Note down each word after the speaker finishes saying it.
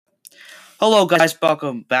Hello, guys.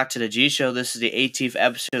 Welcome back to the G Show. This is the 18th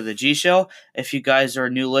episode of the G Show. If you guys are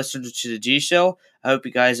new listeners to the G Show, I hope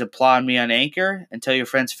you guys applaud me on Anchor and tell your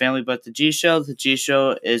friends and family about the G Show. The G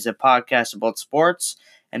Show is a podcast about sports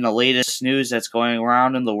and the latest news that's going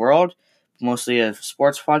around in the world, mostly a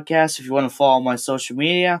sports podcast. If you want to follow my social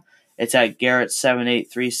media, it's at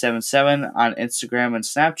Garrett78377 on Instagram and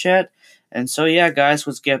Snapchat. And so, yeah, guys,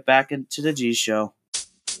 let's get back into the G Show.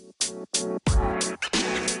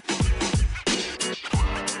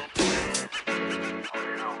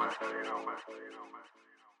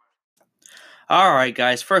 All right,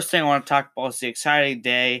 guys. First thing I want to talk about is the exciting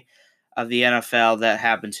day of the NFL that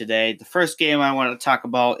happened today. The first game I want to talk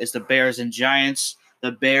about is the Bears and Giants.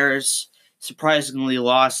 The Bears surprisingly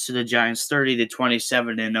lost to the Giants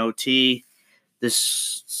 30-27 in OT.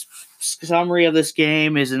 This summary of this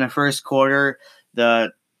game is in the first quarter,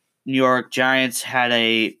 the New York Giants had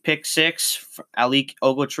a pick six. Alec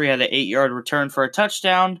Ogletree had an 8-yard return for a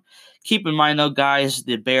touchdown. Keep in mind, though, guys,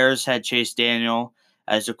 the Bears had Chase Daniel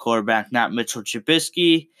as a quarterback, not Mitchell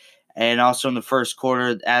Trubisky. And also in the first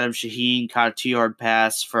quarter, Adam Shaheen caught a 2-yard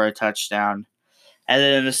pass for a touchdown. And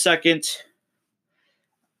then in the second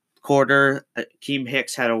quarter, Akeem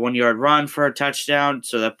Hicks had a 1-yard run for a touchdown.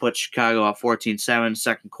 So that put Chicago up 14-7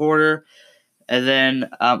 second quarter. And then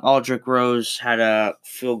Aldrick Rose had a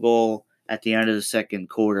field goal at the end of the second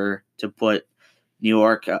quarter to put New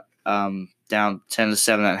York down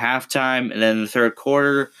 10-7 at halftime. And then in the third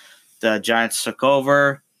quarter, the Giants took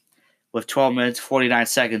over with 12 minutes, 49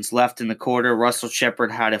 seconds left in the quarter. Russell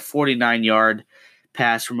Shepard had a 49-yard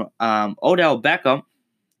pass from Odell Beckham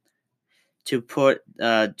to put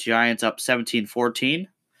Giants up 17-14.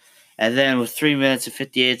 And then with 3 minutes and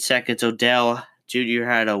 58 seconds, Odell Jr.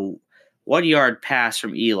 had a 1-yard pass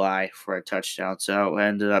from Eli for a touchdown. So it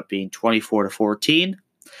ended up being 24-14.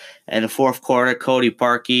 In the fourth quarter, Cody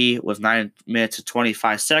Parkey with 9 minutes and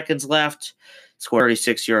 25 seconds left scored a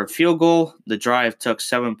 36-yard field goal. The drive took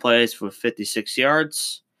 7 plays for 56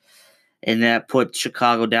 yards. And that put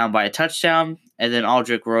Chicago down by a touchdown. And then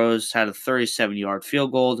Aldrick Rose had a 37-yard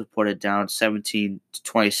field goal to put it down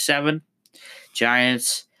 17-27.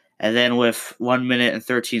 Giants. And then with 1 minute and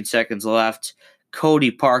 13 seconds left, Cody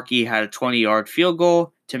Parkey had a 20-yard field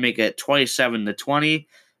goal to make it 27-20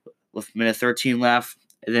 with minute 13 left.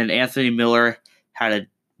 And then Anthony Miller had a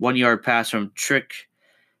 1-yard pass from trick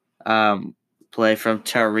play from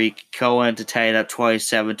Tariq Cohen to tie it up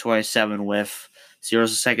 27-27 with 0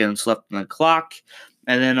 seconds left on the clock.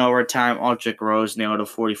 And then overtime, Aldrick Rose nailed a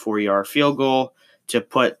 44-yard field goal to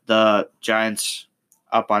put the Giants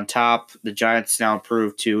up on top. The Giants now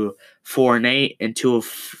improved to 4-8 and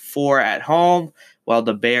 2-4 at home, while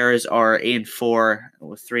the Bears are 8-4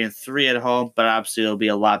 with 3-3 at home. But obviously, it'll be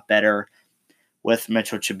a lot better with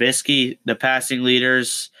Mitchell Trubisky. The passing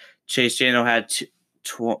leaders, Chase Daniel had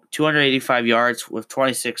 285 yards with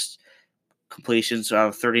 26 completions out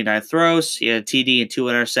of 39 throws. He had a TD and 2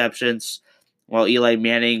 interceptions, while Eli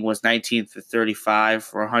Manning was 19 for 35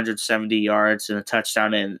 for 170 yards and a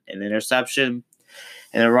touchdown and an interception.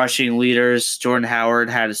 And the rushing leaders, Jordan Howard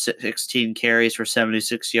had 16 carries for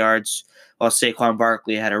 76 yards, while Saquon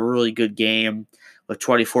Barkley had a really good game with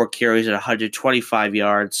 24 carries at 125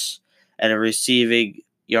 yards. And the receiving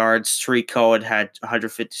yards, Tariq Cohen had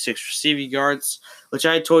 156 receiving yards, which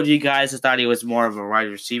I told you guys I thought he was more of a wide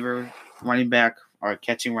receiver running back or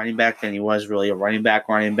catching running back than he was really a running back.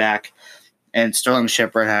 And Sterling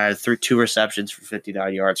Shepard had 2 receptions for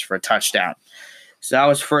 59 yards for a touchdown. So that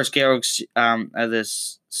was the first game of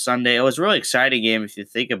this Sunday. It was a really exciting game if you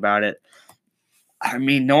think about it. I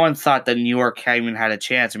mean, no one thought that New York even had a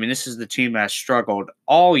chance. I mean, this is the team that struggled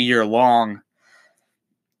all year long,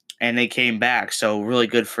 and they came back. So really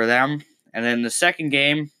good for them. And then the second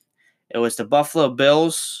game, it was the Buffalo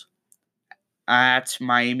Bills at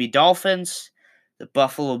Miami Dolphins. The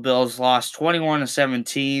Buffalo Bills lost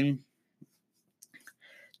 21-17.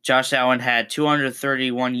 Josh Allen had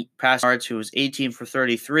 231 pass yards. He was 18 for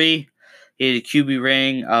 33. He had a QB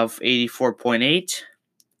rating of 84.8.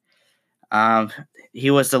 He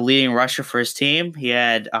was the leading rusher for his team. He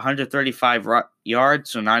had 135 yards,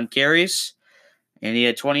 so 9 carries. And he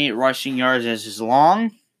had 28 rushing yards as his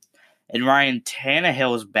long. And Ryan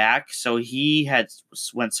Tannehill was back, so he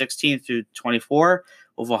went 16 through 24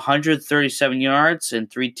 with 137 yards and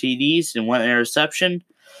 3 TDs and 1 interception.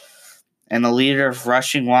 And the leader of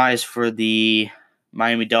rushing-wise for the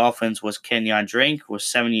Miami Dolphins was Kenyon Drake with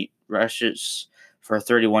 70 rushes for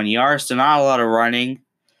 31 yards. So not a lot of running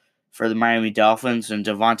for the Miami Dolphins. And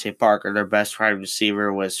Devontae Parker, their best wide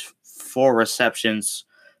receiver, was 4 receptions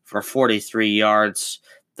for 43 yards.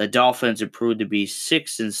 the Dolphins improved to be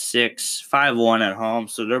 6-6, 5-1 at home,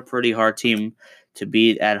 so they're a pretty hard team to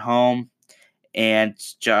beat at home. And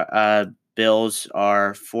Bills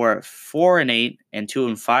are 4-8 and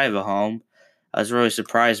 2-5 at home. I was really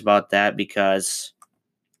surprised about that because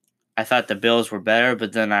I thought the Bills were better,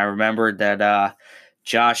 but then I remembered that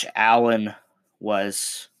Josh Allen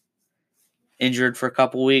was injured for a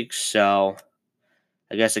couple weeks, so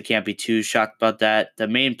I guess I can't be too shocked about that. The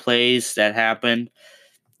main plays that happened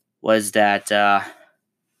was that a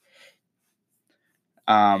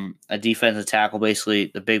defensive tackle,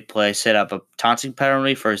 basically the big play, set up a taunting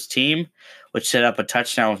penalty for his team, which set up a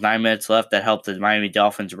touchdown with 9 minutes left that helped the Miami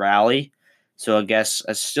Dolphins rally. So I guess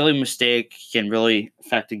a silly mistake can really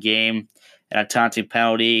affect the game, and a taunting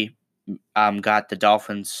penalty got the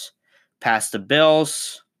Dolphins past the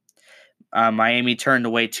Bills. Miami turned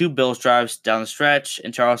away 2 Bills drives down the stretch,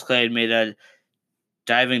 and Charles Clay made a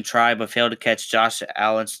diving try but failed to catch Josh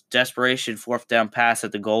Allen's desperation 4th down pass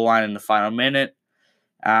at the goal line in the final minute.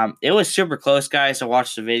 It was super close, guys. I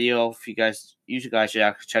watched the video. If you guys should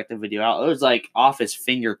actually check the video out. It was like off his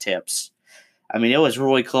fingertips. I mean, it was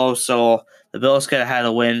really close. So the Bills could have had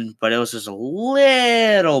a win, but it was just a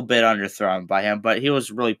little bit underthrown by him. But he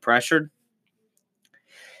was really pressured.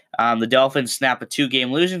 The Dolphins snap a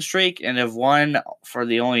 2-game losing streak and have won for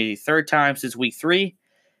the only 3rd time since week 3.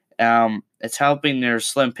 It's helping their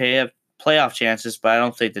slim playoff chances, but I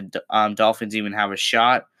don't think the Dolphins even have a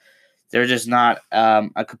shot. They're just not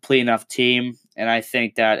a complete enough team, and I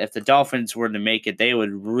think that if the Dolphins were to make it, they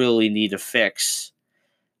would really need to fix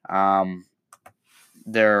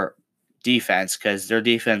their defense because their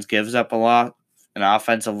defense gives up a lot, and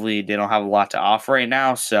offensively they don't have a lot to offer right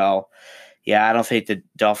now. So, yeah, I don't think the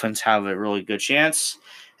Dolphins have a really good chance.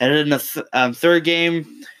 And then the third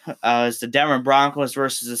game is the Denver Broncos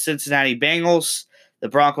versus the Cincinnati Bengals. The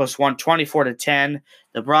Broncos won 24-10.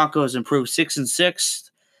 The Broncos improved 6-6.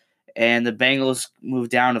 And the Bengals moved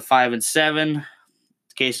down to 5-7.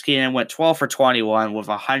 Case Keenum went 12 for 21 with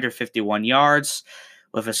 151 yards,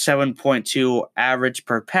 with a 7.2 average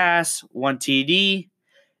per pass, 1 TD,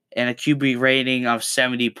 and a QB rating of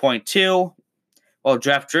 70.2. Well,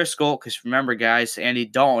 Jeff Driscoll, because remember, guys, Andy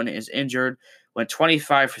Dalton is injured, went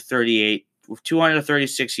 25 for 38 with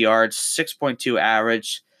 236 yards, 6.2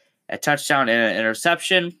 average, a touchdown and an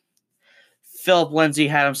interception. Philip Lindsay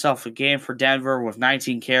had himself a game for Denver with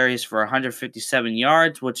 19 carries for 157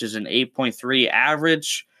 yards, which is an 8.3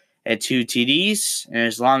 average and 2 TDs. And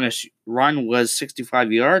his longest run was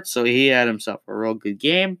 65 yards, so he had himself a real good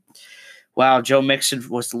game. While Joe Mixon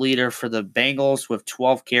was the leader for the Bengals with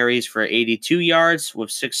 12 carries for 82 yards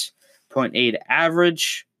with 6.8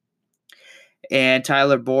 average. And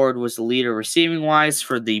Tyler Boyd was the leader receiving-wise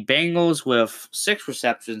for the Bengals with 6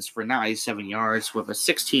 receptions for 97 yards with a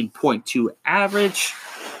 16.2 average.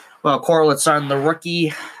 Well, Cortland Sutton, the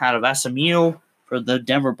rookie out of SMU for the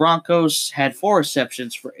Denver Broncos, had 4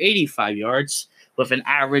 receptions for 85 yards with an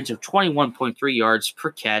average of 21.3 yards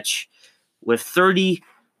per catch with 30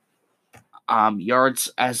 yards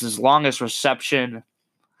as his longest reception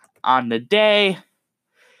on the day.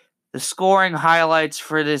 The scoring highlights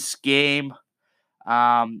for this game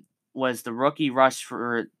was the rookie rush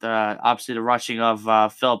for the rushing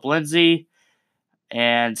of Philip Lindsay,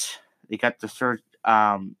 and they got the third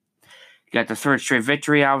straight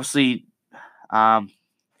victory. Obviously, the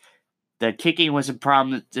kicking was a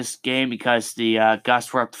problem this game because the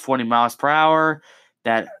gusts were up to 40 miles per hour.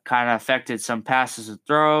 That kind of affected some passes and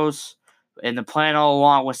throws. And the plan all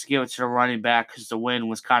along was to give it to the running back because the wind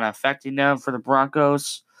was kind of affecting them for the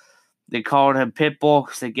Broncos. They called him Pitbull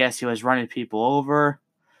because they guessed he was running people over.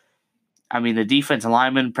 I mean, the defensive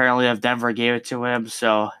lineman apparently of Denver gave it to him,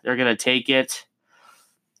 so they're going to take it.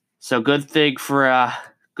 So good thing for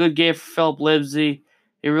good game for Philip Lindsay.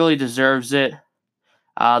 He really deserves it.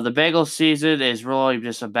 The Bengals season is really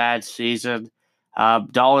just a bad season.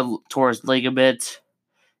 Dalton tore his ligament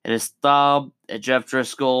in his thumb, and Jeff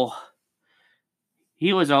Driscoll,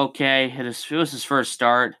 he was okay. It was his first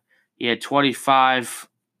start. He had 25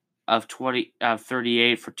 of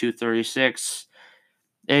 38 for 236.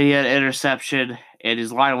 And he had an interception, and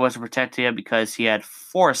his line wasn't protecting him because he had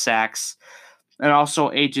 4 sacks. And also,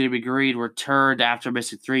 AJ McGreen returned after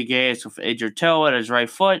missing 3 games with an injured toe at his right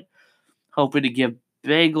foot, hoping to give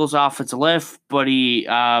Bengals offense a lift, but he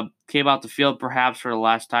came out the field perhaps for the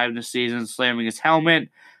last time this season, slamming his helmet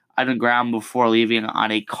on the ground before leaving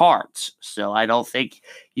on a cart. So I don't think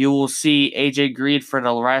you will see AJ Green for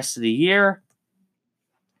the rest of the year.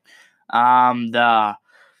 The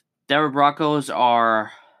Denver Broncos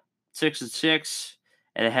are 6-6,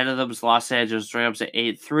 and ahead of them is Los Angeles Rams at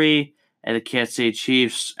 8-3, and the Kansas City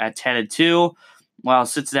Chiefs at 10-2. while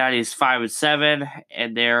Cincinnati is 5-7,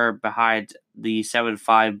 and they're behind the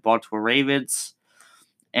 7-5 Baltimore Ravens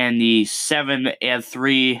and the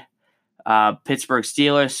 7-3 Pittsburgh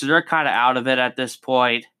Steelers. So they're kind of out of it at this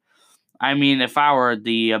point. I mean, if I were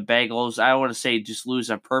the Bengals, I don't want to say just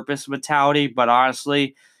lose a purpose mentality, but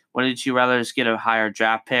honestly, wouldn't you rather just get a higher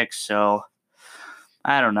draft pick? So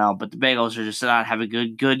I don't know, but the Bengals are just not having a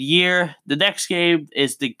good year. The next game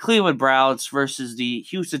is the Cleveland Browns versus the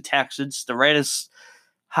Houston Texans. The latest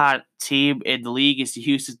hot team in the league is the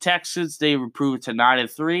Houston Texans. They improved to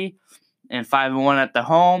 9-3 and 5-1 at the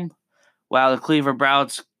home, while the Cleveland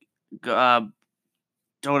Browns don't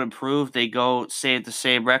improve. They stay at the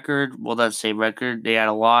same record. Well, not the same record. They had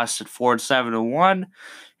a loss at 4-7-1,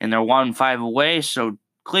 and they're 1-5 away. So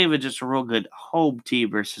Cleveland just a real good home team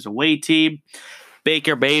versus away team.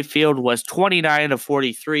 Baker Mayfield was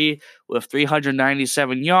 29-43 with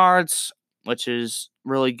 397 yards, which is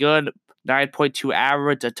really good. 9.2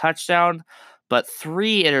 average, a touchdown, but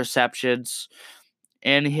 3 interceptions.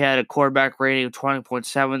 And he had a quarterback rating of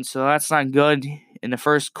 20.7, so that's not good. In the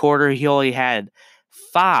first quarter, he only had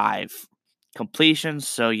 5 completions,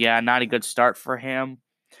 so yeah, not a good start for him.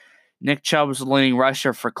 Nick Chubb was the leading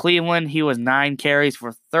rusher for Cleveland. He was 9 carries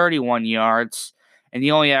for 31 yards, and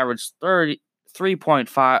he only averaged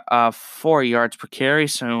 3.4 yards per carry,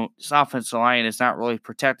 so his offensive line is not really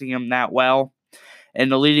protecting him that well. And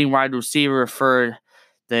the leading wide receiver for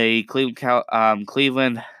the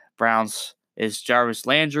Cleveland Browns is Jarvis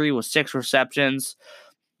Landry with 6 receptions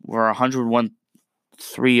for 101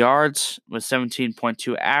 3 yards with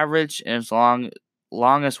 17.2 average, and his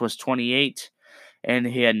longest was 28, and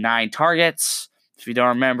he had 9 targets. If you don't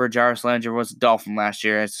remember, Jarvis Landry was a Dolphin last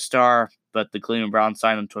year as a star, but the Cleveland Browns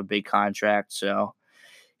signed him to a big contract, so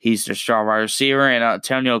he's their star wide receiver. And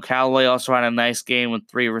Antonio Callaway also had a nice game with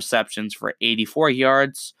 3 receptions for 84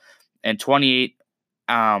 yards and 28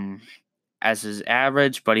 as his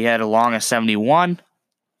average, but he had a long of 71.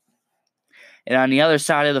 And on the other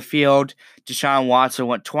side of the field, Deshaun Watson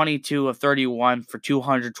went 22 of 31 for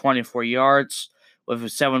 224 yards with a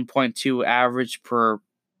 7.2 average per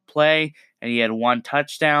play, and he had 1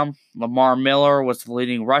 touchdown. Lamar Miller was the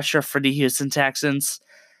leading rusher for the Houston Texans.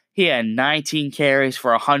 He had 19 carries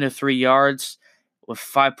for 103 yards with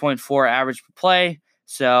 5.4 average per play.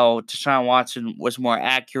 So Deshaun Watson was more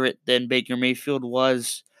accurate than Baker Mayfield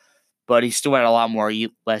was, but he still had a lot more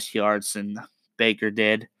less yards than Baker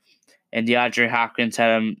did. And DeAndre Hopkins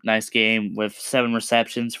had a nice game with 7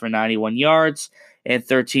 receptions for 91 yards and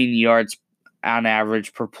 13 yards on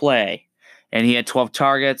average per play. And he had 12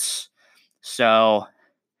 targets. So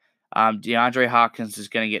DeAndre Hopkins is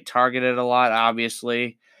going to get targeted a lot,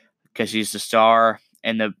 obviously, because he's the star.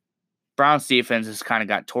 And the Browns defense has kind of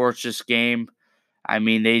got torched this game. I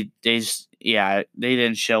mean, they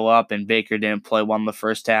didn't show up, and Baker didn't play well in the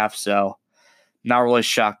first half, so not really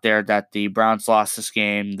shocked there that the Browns lost this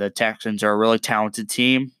game. The Texans are a really talented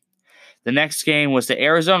team. The next game was the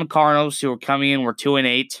Arizona Cardinals, who were coming in, were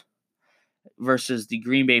 2-8, versus the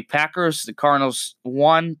Green Bay Packers. The Cardinals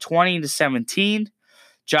won 20-17.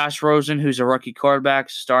 Josh Rosen, who's a rookie quarterback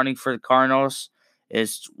starting for the Cardinals,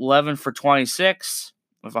 is 11 for 26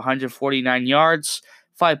 with 149 yards,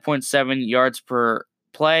 5.7 yards per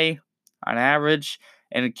play on average,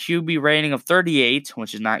 and a QB rating of 38,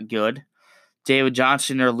 which is not good. David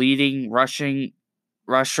Johnson, their leading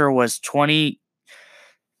rusher, was 20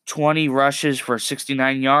 rushes for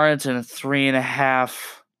 69 yards and a 3.5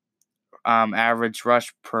 average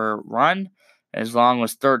rush per run. As long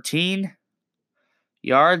as 13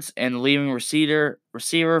 yards. And the leading receiver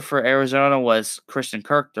for Arizona was Christian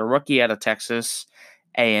Kirk, the rookie out of Texas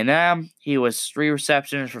A&M. He was 3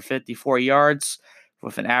 receptions for 54 yards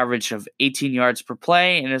with an average of 18 yards per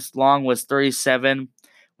play, and his long was 37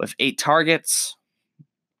 with 8 targets.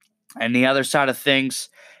 And the other side of things,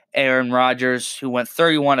 Aaron Rodgers, who went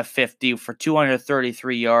 31 of 50 for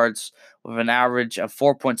 233 yards with an average of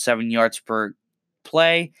 4.7 yards per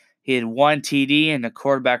play. He had 1 TD and a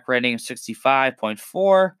quarterback rating of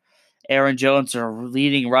 65.4. Aaron Jones, our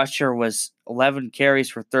leading rusher, was 11 carries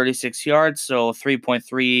for 36 yards, so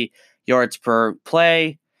 3.3 yards per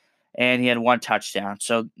play, and he had 1 touchdown.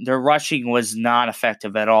 So their rushing was not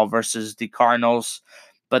effective at all versus the Cardinals.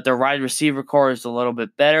 But the wide receiver core is a little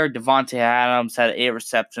bit better. Devontae Adams had 8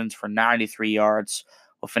 receptions for 93 yards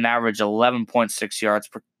with an average of 11.6 yards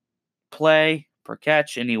per play, per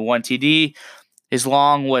catch, and he 1 TD. His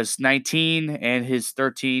long was 19 and his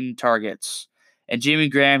 13 targets. And Jimmy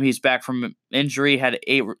Graham, he's back from injury, had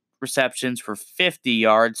 8 receptions for 50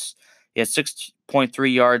 yards. He had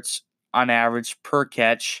 6.3 yards on average per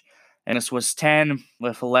catch. And this was 10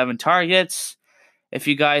 with 11 targets. If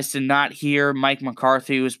you guys did not hear, Mike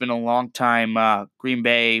McCarthy, who's been a long-time Green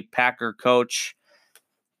Bay Packer coach,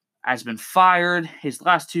 has been fired. His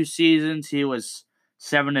last 2 seasons, he was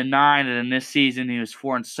 7-9, and in this season, he was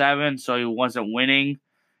 4-7, so he wasn't winning.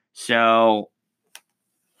 So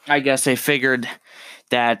I guess they figured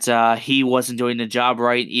that he wasn't doing the job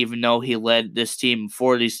right, even though he led this team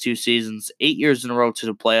for these 2 seasons, 8 years in a row to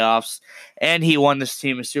the playoffs, and he won this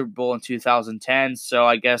team a Super Bowl in 2010. So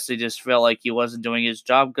I guess they just felt like he wasn't doing his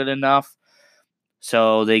job good enough,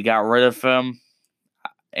 so they got rid of him,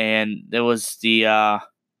 and it was the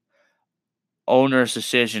owner's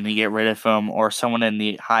decision to get rid of him, or someone in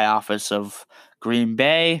the high office of Green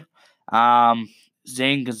Bay.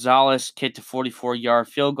 Zane Gonzalez kicked a 44-yard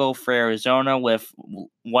field goal for Arizona with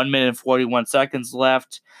 1 minute and 41 seconds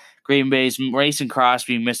left. Green Bay's Mason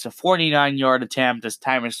Crosby missed a 49-yard attempt as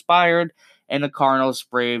time expired, and the Cardinals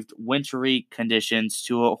braved wintry conditions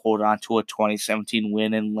to hold on to a 2017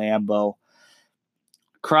 win in Lambeau.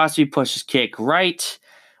 Crosby pushed his kick right,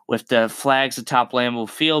 with the flags atop Lambeau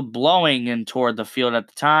Field blowing in toward the field at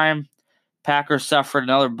the time. Packers suffered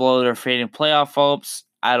another blow to their fading playoff hopes.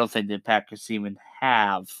 I don't think the Packers even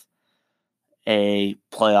have a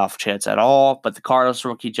playoff chance at all, but the Cardinals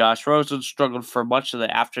rookie Josh Rosen struggled for much of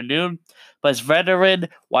the afternoon, but his veteran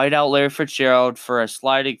wideout Larry Fitzgerald for a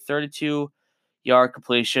sliding 32-yard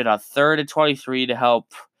completion on 3rd and 23 to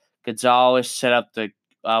help Gonzalez set up the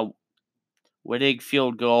winning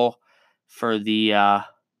field goal for the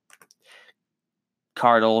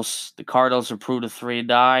Cardinals. The Cardinals improved to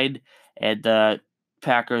 3-9, and the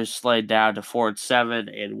Packers slid down to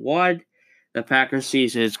 4-7-1. The Packers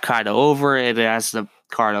season is kind of over, and as the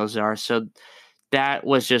Cardinals are. So that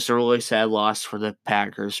was just a really sad loss for the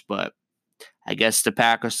Packers. But I guess the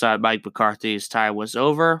Packers thought Mike McCarthy's time was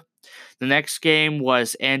over. The next game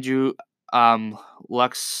was Andrew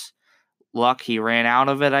Luck. He ran out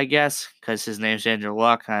of it, I guess, because his name's Andrew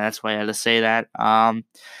Luck. That's why I had to say that.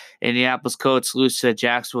 Indianapolis Colts lose to the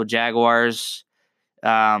Jacksonville Jaguars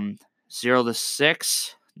 0-6.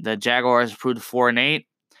 The Jaguars improved to 4-8,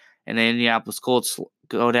 and the Indianapolis Colts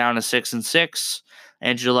go down to 6-6.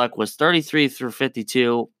 Andrew Luck was 33 through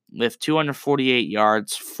 52 with 248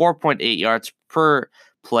 yards, 4.8 yards per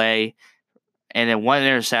play, and then 1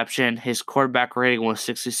 interception. His quarterback rating was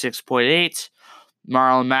 66.8.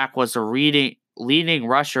 Marlon Mack was the leading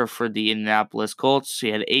rusher for the Indianapolis Colts. He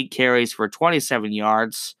had 8 carries for 27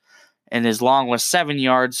 yards, and his long was 7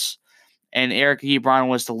 yards. And Eric Ebron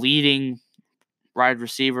was the leading wide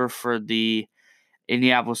receiver for the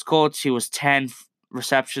Indianapolis Colts. He was 10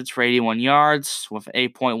 receptions for 81 yards with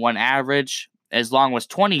 8.1 average. His long was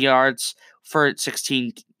 20 yards for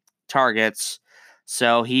 16 targets.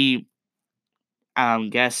 So he,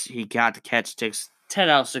 guess he got to catch 10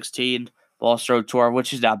 out of 16 balls thrown to him,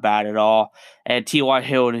 which is not bad at all. And T.Y.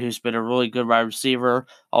 Hilton, who's been a really good wide receiver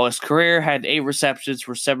all his career, had 8 receptions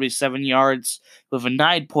for 77 yards with a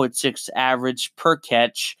 9.6 average per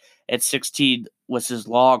catch. At 16 was his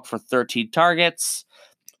log for 13 targets.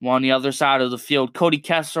 While on the other side of the field, Cody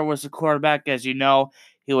Kessler was the quarterback. As you know,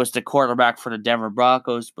 he was the quarterback for the Denver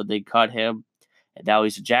Broncos, but they cut him, and now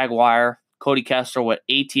he's a Jaguar. Cody Kessler went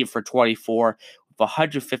 18 for 24 with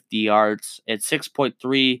 150 yards and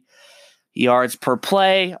 6.3 yards per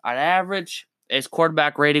play on average. His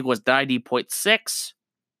quarterback rating was 90.6,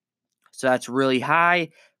 so that's really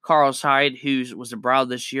high. Carlos Hyde, who was a Brown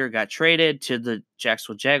this year, got traded to the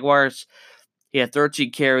Jacksonville Jaguars. He had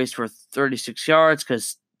 13 carries for 36 yards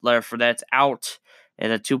because Leonard Fournette's out,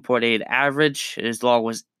 and a 2.8 average. His long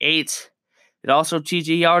was 8. And also,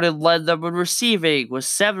 T.J. Yeldon led them in receiving with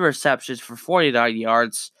 7 receptions for 49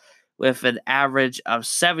 yards with an average of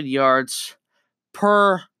 7 yards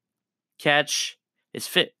per catch. His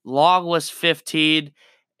long was 15,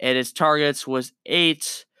 and his targets was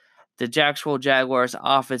 8. The Jacksonville Jaguars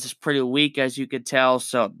offense is pretty weak, as you can tell,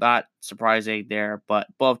 so not surprising there, but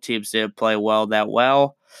both teams didn't play that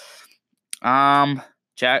well. Jalen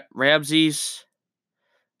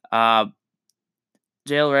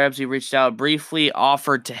Ramsey reached out briefly,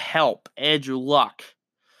 offered to help Andrew Luck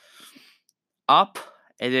up,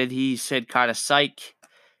 and then he said kind of psych,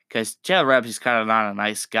 because Jalen Ramsey's kind of not a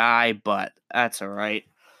nice guy, but that's all right.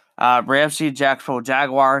 Ramsey and Jacksonville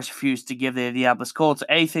Jaguars refused to give the Indianapolis Colts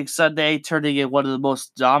anything Sunday, turning in one of the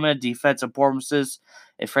most dominant defensive performances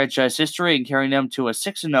in franchise history and carrying them to a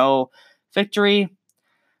 6-0 victory.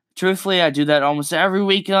 Truthfully, I do that almost every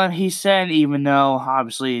weekend, he said, even though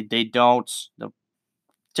obviously they don't. The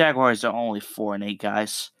Jaguars are only 4-8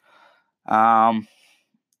 guys.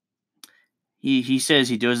 He says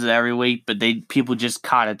he does it every week, but people just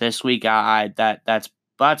caught it this week. That's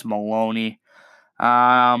baloney.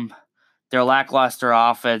 Their lackluster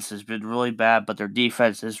offense has been really bad, but their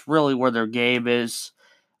defense is really where their game is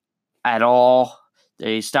at all.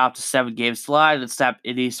 They stopped a 7-game slide and stopped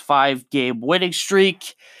Indy's 5-game winning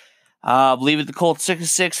streak. Leaving the Colts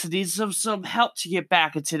 6-6 needs some help to get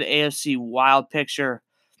back into the AFC wild picture.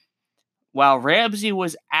 While Ramsey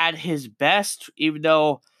was at his best, even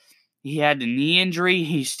though he had a knee injury,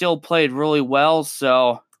 he still played really well.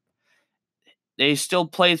 So they still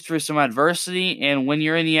played through some adversity. And when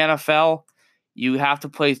you're in the NFL, you have to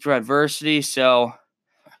play through adversity. So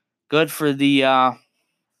good for the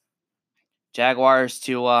Jaguars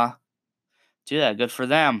to do that. Good for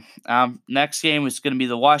them. Next game is going to be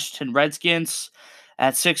the Washington Redskins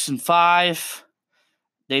at 6-5.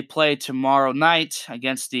 They play tomorrow night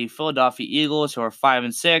against the Philadelphia Eagles, who are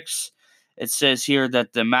 5-6. It says here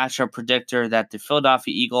that the matchup predictor that the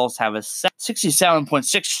Philadelphia Eagles have a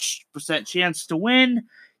 67.6% chance to win.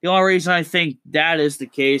 The only reason I think that is the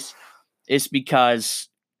case is because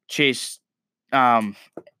Alex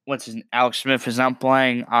Smith is not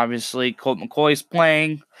playing. Obviously, Colt McCoy is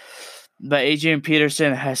playing. But Adrian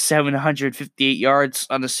Peterson has 758 yards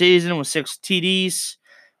on the season with 6 TDs,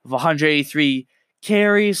 with 183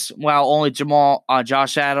 carries, while only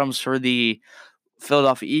Josh Adams for the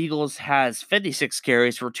Philadelphia Eagles has 56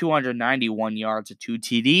 carries for 291 yards and 2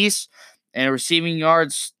 TDs. And receiving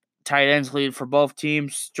yards, tight ends lead for both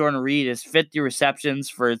teams. Jordan Reed has 50 receptions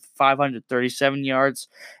for 537 yards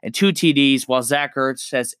and 2 TDs, while Zach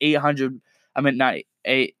Ertz has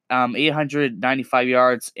 895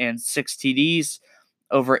 yards and 6 TDs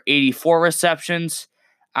over 84 receptions.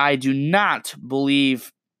 I do not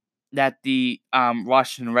believe that the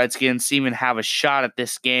Washington Redskins even have a shot at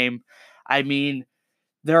this game. I mean,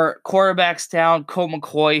 their quarterback's down. Colt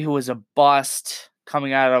McCoy, who was a bust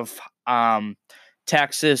coming out of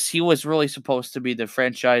Texas, he was really supposed to be the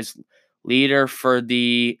franchise leader for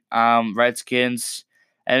the Redskins.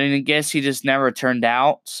 And I guess he just never turned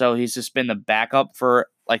out. So he's just been the backup for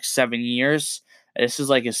like 7 years. This is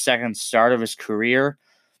like his second start of his career.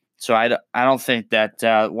 So I don't think that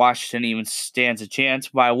Washington even stands a chance.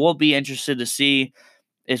 But I will be interested to see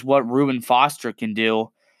is what Reuben Foster can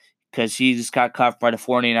do, because he just got cut by the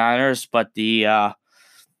 49ers. But the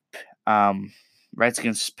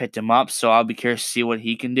Redskins picked him up. So I'll be curious to see what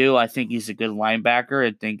he can do. I think he's a good linebacker.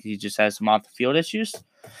 I think he just has some off-the-field issues.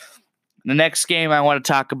 The next game I want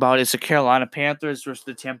to talk about is the Carolina Panthers versus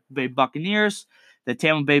the Tampa Bay Buccaneers. The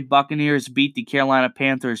Tampa Bay Buccaneers beat the Carolina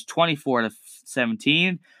Panthers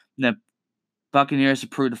 24-17. The Buccaneers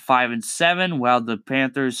improved to 5-7, while the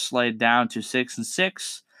Panthers slid down to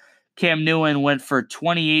 6-6. Cam Newton went for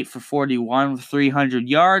 28 for 41 with 300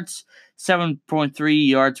 yards, 7.3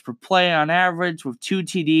 yards per play on average, with 2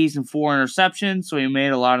 TDs and 4 interceptions. So he made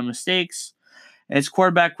a lot of mistakes. And his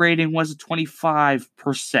quarterback rating was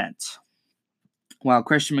 25%. While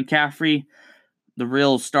Christian McCaffrey, the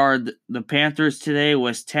real star of the Panthers today,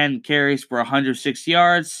 was 10 carries for 106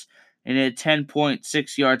 yards and had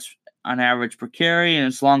 10.6 yards on average per carry, and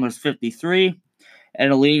as long as 53.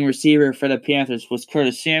 And the leading receiver for the Panthers was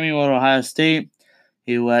Curtis Samuel at Ohio State,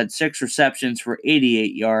 who had 6 receptions for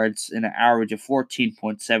 88 yards and an average of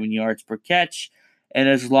 14.7 yards per catch, and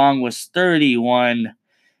as long was 31,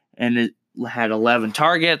 and it had 11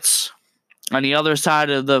 targets. On the other side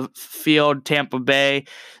of the field, Tampa Bay,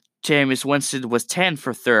 Jameis Winston was 10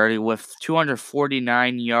 for 30 with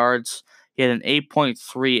 249 yards. He had an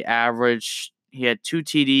 8.3 average. He had 2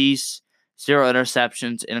 TDs, 0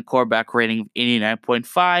 interceptions, and a quarterback rating of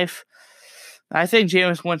 89.5. I think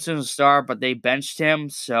Jameis Winston's a star, but they benched him,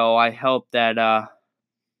 so I hope that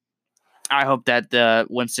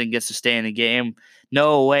Winston gets to stay in the game.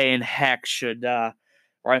 No way in heck should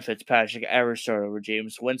Ryan Fitzpatrick ever start over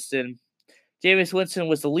Jameis Winston. Jameis Winston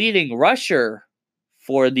was the leading rusher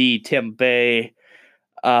for the Tampa Bay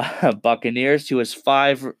Buccaneers. He was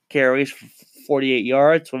 5 carries for 48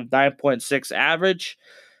 yards with 9.6 average,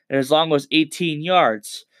 and as long as 18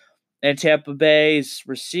 yards. And Tampa Bay's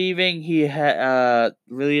receiving, the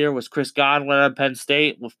leader was Chris Godwin at Penn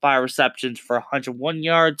State with 5 receptions for 101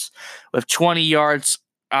 yards, with 20 yards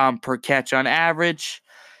per catch on average.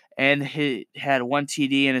 And he had 1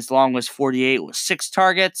 TD, and as long as 48 with 6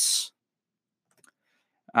 targets.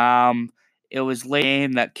 It was late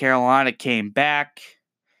game that Carolina came back,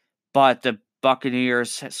 but the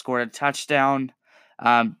Buccaneers scored a touchdown.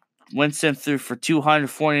 Winston threw for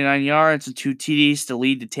 249 yards and 2 TDs to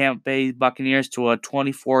lead the Tampa Bay Buccaneers to a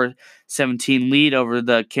 24-17 lead over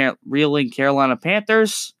the reeling Carolina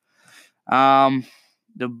Panthers. The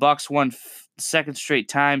Bucs won second straight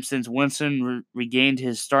time since Winston regained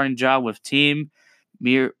his starting job with team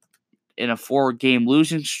in a 4-game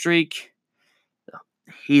losing streak.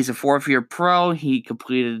 He's a fourth-year pro. He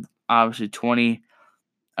completed, obviously, 20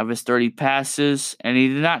 of his 30 passes, and he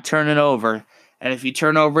did not turn it over. And if you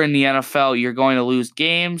turn over in the NFL, you're going to lose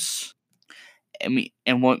games.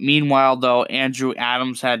 Meanwhile, though, Andrew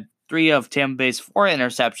Adams had 3 of Tampa Bay's 4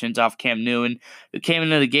 interceptions off Cam Newton, who came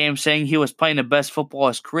into the game saying he was playing the best football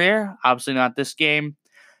of his career. Obviously, not this game.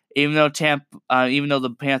 Even though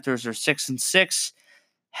the Panthers are 6-6,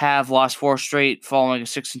 have lost 4 straight following a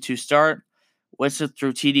 6-2 start. Winston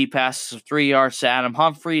threw TD passes of 3 yards to Adam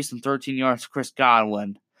Humphries and 13 yards to Chris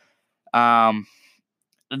Godwin. The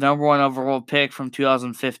number 1 overall pick from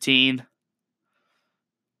 2015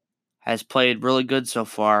 has played really good so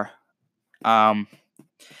far. And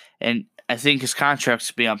I think his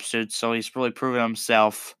contract's being upstood, so he's really proven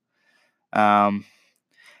himself. And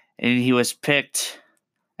he was picked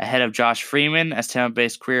ahead of Josh Freeman as Tampa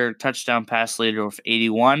Bay's career touchdown pass leader with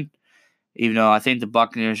 81, even though I think the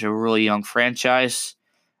Buccaneers are a really young franchise.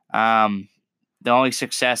 The only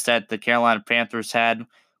success that the Carolina Panthers had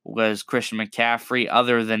was Christian McCaffrey.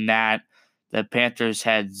 Other than that, the Panthers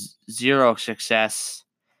had 0 success,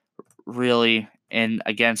 really,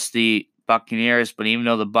 against the Buccaneers. But even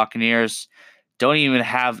though the Buccaneers don't even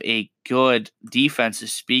have a good defense to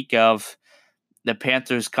speak of, the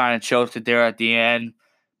Panthers kind of choked it there at the end.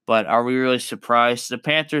 But are we really surprised? The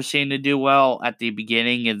Panthers seem to do well at the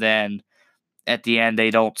beginning, and then at the end, they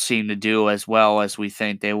don't seem to do as well as we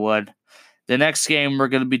think they would. The next game we're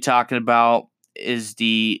going to be talking about is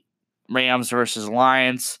the Rams versus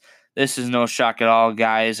Lions. This is no shock at all,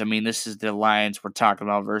 guys. I mean, this is the Lions we're talking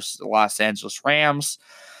about versus the Los Angeles Rams.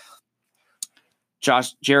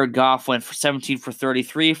 Jared Goff went for 17 for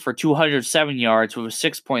 33 for 207 yards with a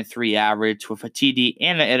 6.3 average with a TD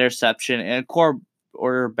and an interception and a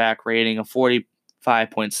quarterback rating of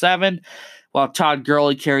 45.7, while Todd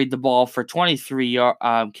Gurley carried the ball for 23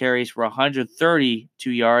 carries for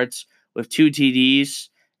 132 yards with 2 TDs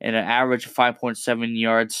and an average of 5.7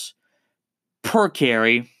 yards per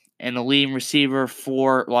carry. And the leading receiver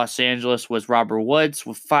for Los Angeles was Robert Woods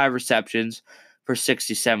with 5 receptions for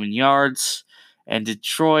 67 yards. And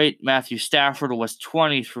Detroit, Matthew Stafford was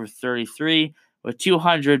 20 for 33 with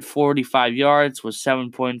 245 yards with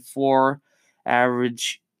 7.4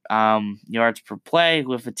 average yards per play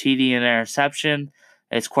with a TD and interception.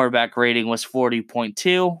 His quarterback rating was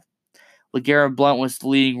 40.2. LeGarrette Blount was the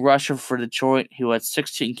leading rusher for Detroit, who had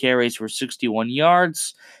 16 carries for 61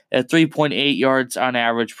 yards at 3.8 yards on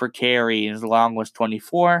average per carry, and his long was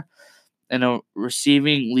 24. And a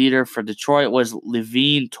receiving leader for Detroit was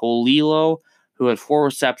Levine Toilolo, who had 4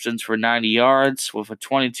 receptions for 90 yards with a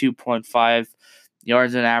 22.5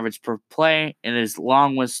 yards on average per play, and his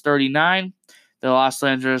long was 39. The Los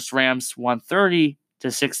Angeles Rams won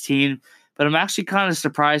 30-16, but I'm actually kind of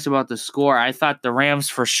surprised about the score. I thought the Rams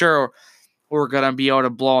for sure were going to be able to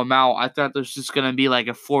blow them out. I thought this was just going to be like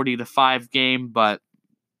a 40-5 game, but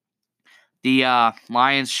the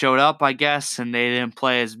Lions showed up, I guess, and they didn't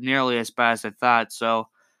play nearly as bad as I thought. So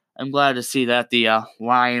I'm glad to see that the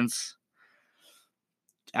Lions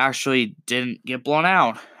actually didn't get blown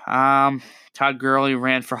out. Todd Gurley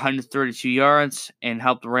ran for 132 yards and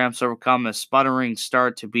helped the Rams overcome a sputtering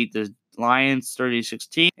start to beat the Lions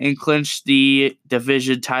 30-16 and clinch the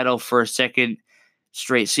division title for a second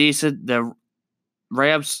straight season. The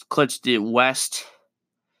Rams clinched the West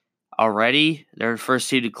already. They're the first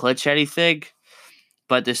team to clinch anything,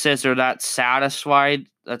 but this says they're not satisfied.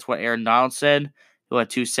 That's what Aaron Donald said, who had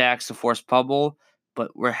 2 sacks to force fumble.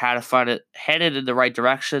 But we're headed in the right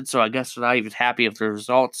direction, so I guess we're not even happy with the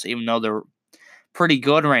results, even though they're pretty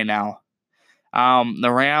good right now. The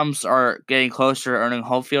Rams are getting closer to earning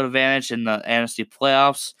home field advantage in the NFC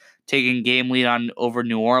playoffs, taking game lead over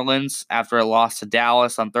New Orleans after a loss to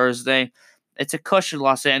Dallas on Thursday. It's a cushion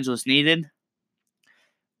Los Angeles needed.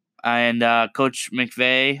 And Coach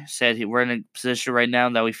McVay said we're in a position right now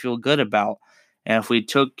that we feel good about. And if we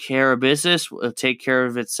took care of business, it'll take care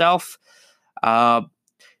of itself.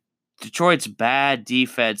 Detroit's bad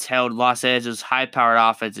defense held Los Angeles' high-powered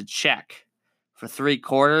offense in check for 3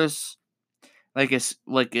 quarters. I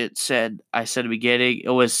said at the beginning, it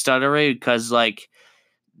was stuttering because the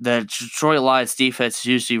Detroit Lions defense is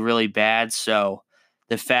usually really bad. So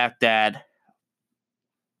the fact that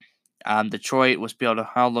Detroit was able to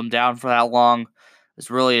hold them down for that long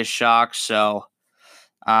is really a shock. So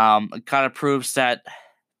it kind of proves that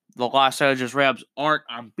the Los Angeles Rams aren't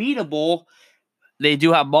unbeatable. They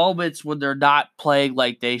do have moments when they're not playing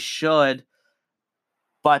like they should,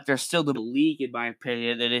 but they're still the league, in my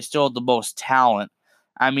opinion, and they still have the most talent.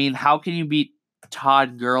 I mean, how can you beat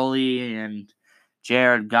Todd Gurley and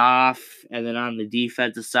Jared Goff, and then on the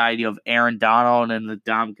defensive side, you have Aaron Donald and the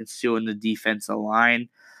Ndamukong Suh in the defensive line.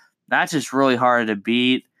 That's just really hard to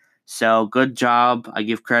beat. So good job. I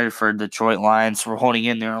give credit for Detroit Lions for holding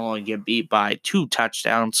in there and only get beat by 2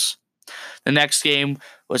 touchdowns. The next game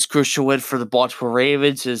was crucial win for the Baltimore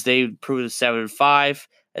Ravens as they improved to 7-5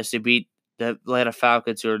 as they beat the Atlanta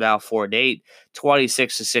Falcons, who are now 4-8,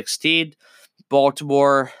 26-16.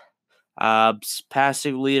 Baltimore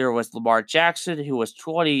passing leader was Lamar Jackson, who was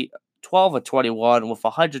 12 of 21 with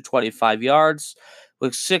 125 yards,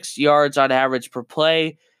 with 6 yards on average per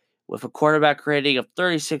play, with a quarterback rating of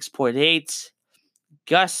 36.8.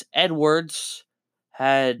 Gus Edwards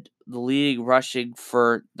had the leading rushing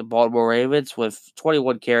for the Baltimore Ravens with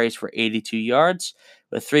 21 carries for 82 yards,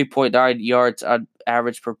 with 3.9 yards on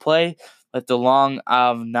average per play, with the long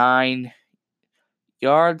of 9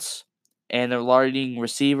 yards. And the leading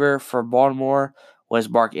receiver for Baltimore was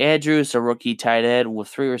Mark Andrews, a rookie tight end, with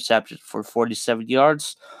 3 receptions for 47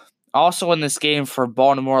 yards. Also in this game for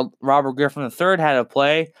Baltimore, Robert Griffin III had a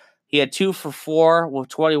play. He had 2 for 4 with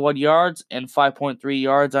 21 yards and 5.3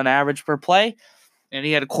 yards on average per play. And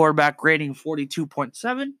he had a quarterback rating of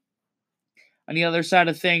 42.7. On the other side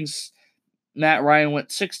of things, Matt Ryan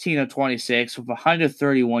went 16 of 26 with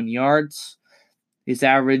 131 yards. His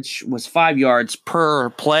average was 5 yards per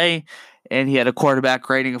play, and he had a quarterback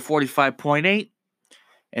rating of 45.8.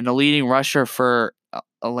 And the leading rusher for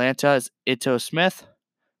Atlanta is Ito Smith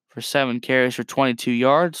for 7 carries for 22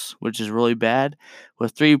 yards, which is really bad,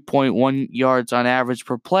 with 3.1 yards on average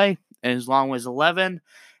per play, and his long was 11.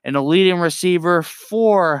 And the leading receiver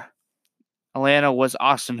for Atlanta was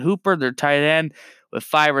Austin Hooper, their tight end, with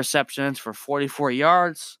 5 receptions for 44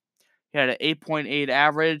 yards. He had an 8.8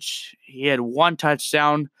 average. He had 1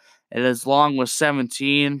 touchdown, and his long was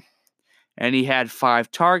 17, and he had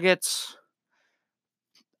 5 targets.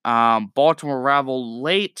 Baltimore raveled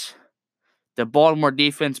late. The Baltimore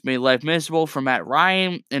defense made life miserable for Matt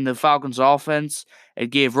Ryan and the Falcons offense. It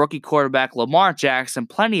gave rookie quarterback Lamar Jackson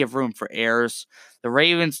plenty of room for errors. The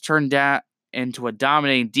Ravens turned that into a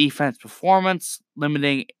dominating defense performance,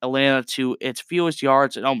 limiting Atlanta to its fewest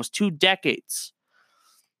yards in almost 2 decades.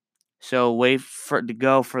 So wait for it to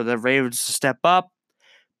go for the Ravens to step up.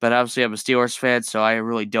 But obviously I'm a Steelers fan, so I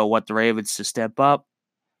really don't want the Ravens to step up.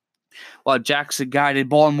 While Jackson guided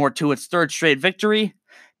Baltimore to its 3rd straight victory,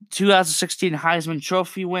 2016 Heisman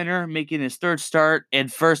Trophy winner, making his 3rd start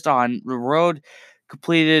and first on the road,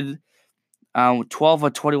 completed 12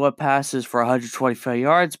 of 21 passes for 125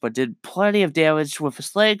 yards, but did plenty of damage with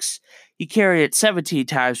his legs. He carried it 17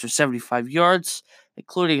 times for 75 yards,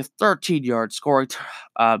 including a 13-yard scoring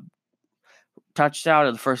touchdown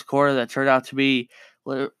in the first quarter that turned out to be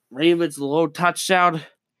Ravens' lone touchdown.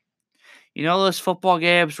 You know those football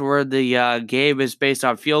games where the game is based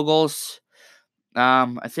on field goals?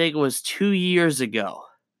 I think it was 2 years ago.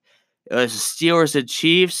 It was the Steelers and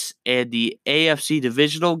Chiefs in the AFC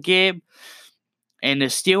divisional game. And the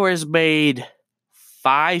Steelers made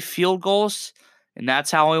 5 field goals, and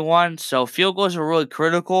that's how we won. So field goals are really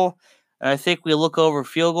critical. And I think we look over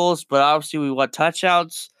field goals, but obviously we want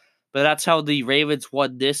touchdowns. But that's how the Ravens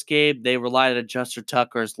won this game. They relied on Justin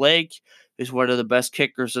Tucker's leg, who's one of the best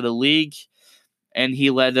kickers in the league, and he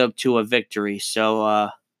led up to a victory. So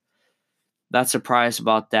not surprised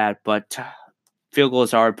about that, but field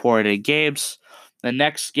goals are important in games. The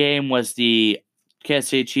next game was the Kansas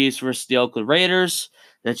City Chiefs versus the Oakland Raiders.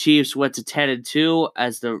 The Chiefs went to 10-2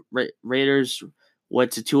 as the Raiders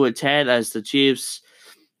went to 2-10 as the Chiefs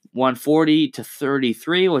won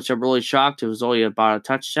 40-33, which I'm really shocked. It was only about a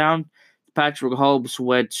touchdown. Patrick Mahomes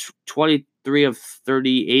went 23 of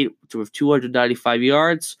 38 with 295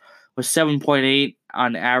 yards, with 7.8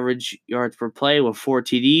 on average yards per play with 4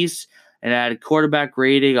 TDs, and had a quarterback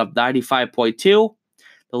rating of 95.2.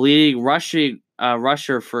 The leading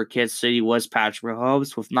rusher for Kansas City was Patrick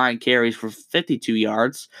Mahomes with 9 carries for 52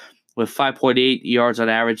 yards, with 5.8 yards on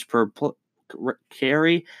average per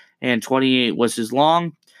carry, and 28 was his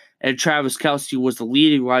long. And Travis Kelce was the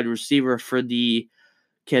leading wide receiver for the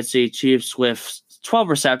Kansas City Chiefs with 12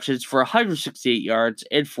 receptions for 168 yards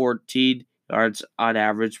and 14 yards on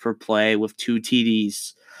average per play with 2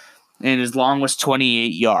 TDs. And his long was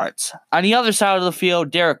 28 yards. On the other side of the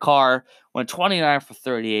field, Derek Carr went 29 for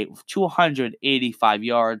 38 with 285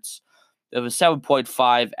 yards. There was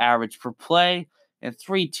 7.5 average per play and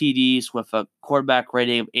 3 TDs with a quarterback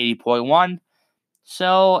rating of 80.1.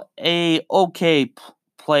 So a okay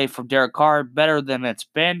play from Derek Carr, better than it's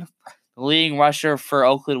been. The leading rusher for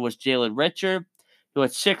Oakland was Jalen Richard, who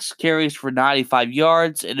had 6 carries for 95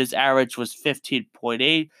 yards, and his average was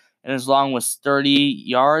 15.8, and his long was 30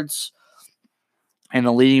 yards. And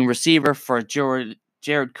the leading receiver for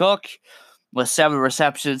Jared Cook with 7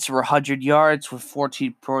 receptions for 100 yards with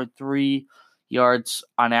 14.3 yards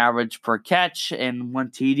on average per catch and 1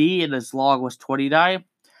 TD, and his log was 29.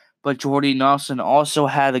 But Jordy Nelson also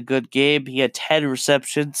had a good game. He had 10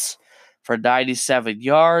 receptions for 97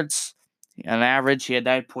 yards. On average, he had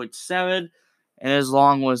 9.7, and his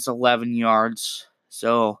long was 11 yards.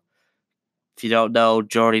 So, if you don't know,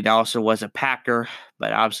 Jordy Nelson was a Packer,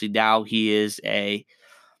 but obviously now he is a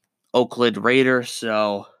Oakland Raider,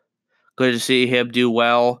 so good to see him do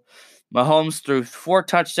well. Mahomes threw 4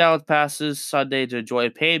 touchdown passes Sunday to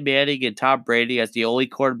join Peyton Manning and Tom Brady as the only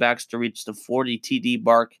quarterbacks to reach the 40 TD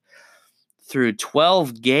mark through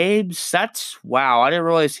 12 games. That's wow. I didn't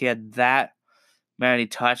realize he had that many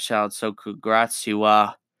touchdowns. So congrats to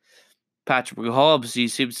Patrick Mahomes. He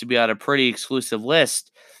seems to be on a pretty exclusive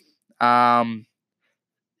list. Sending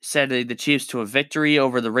the Chiefs to a victory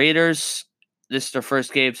over the Raiders. This is their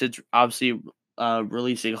first game since obviously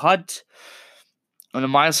releasing Hunt. And the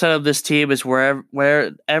mindset of this team is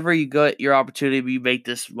wherever you get your opportunity, you make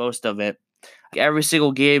this most of it. Every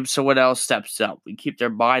single game, someone else steps up. We keep their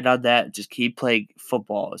mind on that. Just keep playing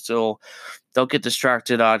football. So don't get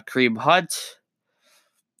distracted on Kareem Hunt.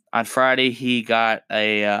 On Friday, he got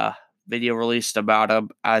a video released about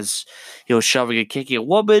him as he was shoving and kicking a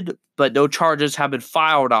woman, but no charges have been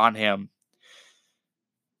filed on him.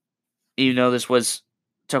 Even though this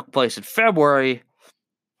took place in February,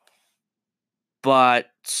 but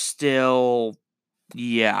still,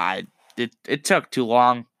 yeah, it took too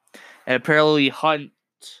long. And apparently Hunt,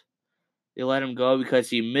 they let him go because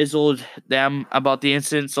he mizzled them about the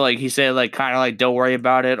incident. So, like, he said, like, kind of like, don't worry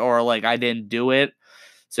about it, or, like, I didn't do it.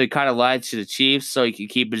 So he kind of lied to the Chiefs so he could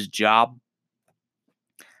keep his job.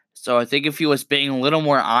 So I think if he was being a little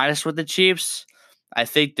more honest with the Chiefs, I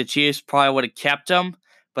think the Chiefs probably would have kept him.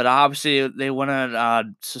 But obviously they wouldn't have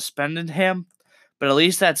suspended him. But at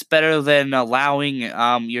least that's better than allowing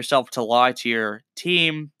yourself to lie to your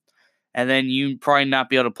team, and then you probably not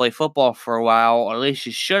be able to play football for a while, or at least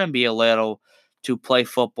you shouldn't be able to play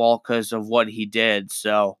football because of what he did.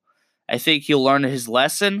 So I think he'll learn his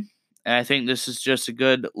lesson, and I think this is just a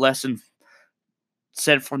good lesson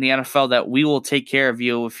said from the NFL that we will take care of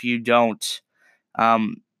you if you don't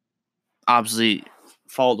obviously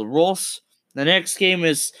follow the rules. The next game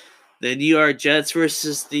is the New York Jets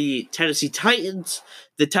versus the Tennessee Titans.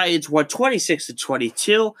 The Titans won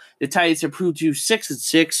 26-22. The Titans improved to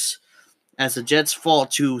 6-6 as the Jets fall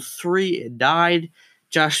to 3-9.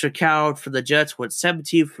 Josh McCown for the Jets went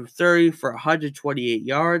 17 for 30 for 128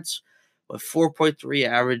 yards with 4.3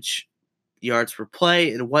 average yards per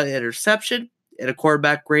play and 1 interception and a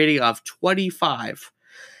quarterback rating of 25.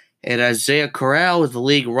 And Isaiah Corral, the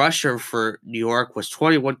league rusher for New York, was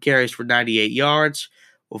 21 carries for 98 yards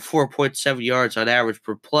with 4.7 yards on average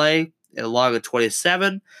per play and a log of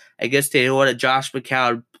 27. I guess they wanted Josh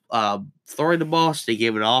McCown throwing the ball, so they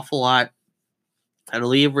gave an awful lot. And the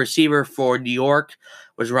lead receiver for New York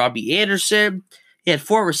was Robbie Anderson. He had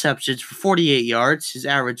 4 receptions for 48 yards. His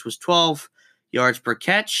average was 12 yards per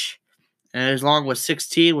catch. And his long was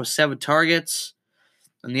 16 with 7 targets.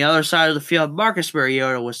 On the other side of the field, Marcus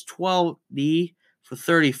Mariota was 12D for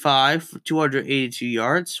 35 for 282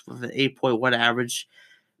 yards with an 8.1 average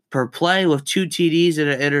per play with 2 TDs and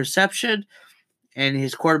an interception. And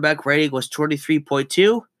his quarterback rating was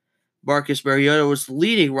 23.2. Marcus Mariota was the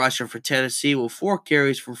leading rusher for Tennessee with 4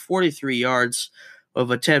 carries for 43 yards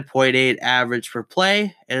with a 10.8 average per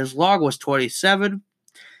play. And his log was 27.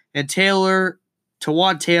 And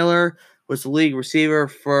Tawand Taylor was the league receiver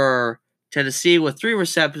for Tennessee with 3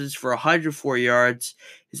 receptions for 104 yards.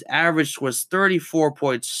 His average was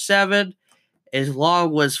 34.7. His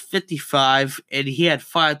log was 55, and he had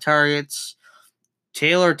 5 targets.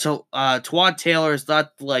 Tawand Taylor is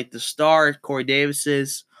not like the star Corey Davis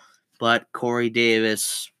is, but Corey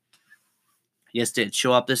Davis just didn't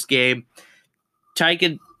show up this game.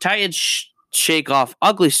 Titans shake off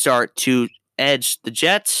ugly start to edge the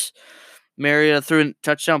Jets. Mariota threw a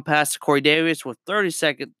touchdown pass to Corey Davis with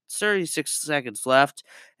 36 seconds left,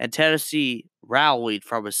 and Tennessee rallied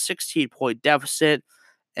from a 16-point deficit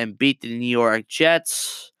and beat the New York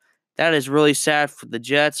Jets. That is really sad for the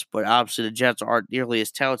Jets, but obviously the Jets aren't nearly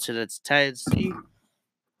as talented as Tennessee.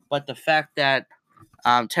 But the fact that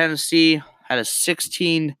Tennessee had a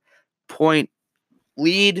 16-point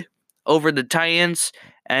lead over the Titans,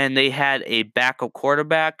 and they had a backup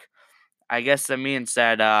quarterback, I guess that means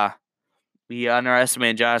that we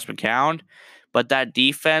underestimated Josh McCown, but that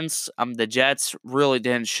defense, the Jets really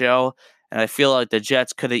didn't show, and I feel like the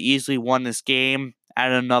Jets could have easily won this game,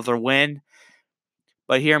 added another win.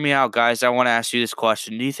 But hear me out, guys. I want to ask you this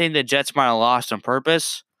question. Do you think the Jets might have lost on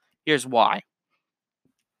purpose? Here's why.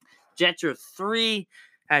 Jets are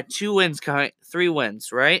had 3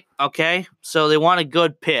 wins, right? Okay, so they want a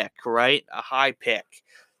good pick, right? A high pick.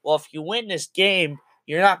 Well, if you win this game,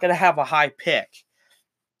 you're not going to have a high pick.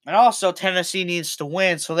 And also, Tennessee needs to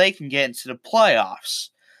win so they can get into the playoffs.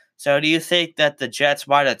 So do you think that the Jets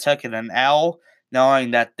might have taken an L,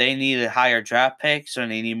 knowing that they needed higher draft picks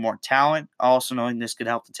and they need more talent, also knowing this could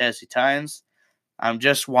help the Tennessee Titans? I'm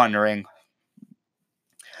just wondering.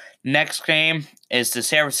 Next game is the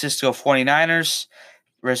San Francisco 49ers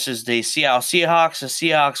versus the Seattle Seahawks. The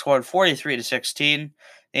Seahawks won 43-16.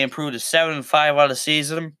 They improved to 7-5 on the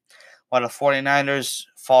season, while the 49ers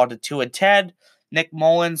fall to 2-10. Nick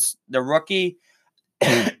Mullins, the rookie,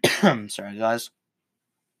 sorry guys,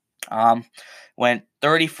 went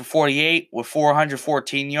 30 for 48 with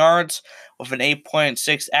 414 yards, with an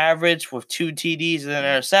 8.6 average, with 2 TDs and an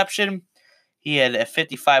interception. He had a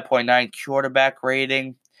 55.9 quarterback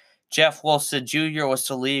rating. Jeff Wilson Jr. was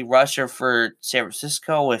the lead rusher for San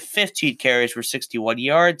Francisco with 15 carries for 61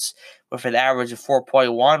 yards, with an average of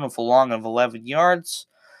 4.1 with a long of 11 yards.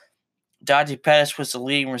 Dante Pettis was the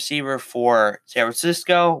leading receiver for San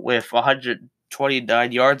Francisco with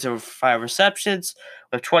 129 yards over 5 receptions,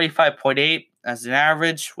 with 25.8 as an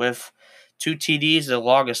average, with 2 TDs and a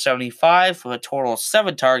log of 75, with a total of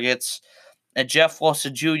 7 targets. And Jeff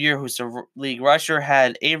Wilson Jr., who's the league rusher,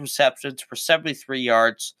 had 8 receptions for 73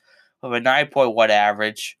 yards, with a 9.1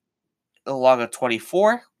 average, a log of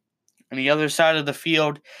 24. On the other side of the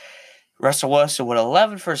field, Russell Wilson went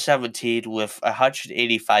 11 for 17 with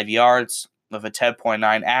 185 yards, with a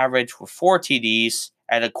 10.9 average, with 4 TDs,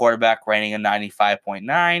 and a quarterback rating of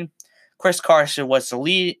 95.9. Chris Carson was the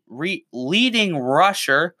leading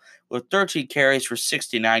rusher with 13 carries for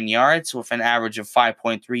 69 yards, with an average of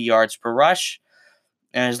 5.3 yards per rush,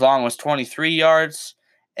 and his long was 23 yards.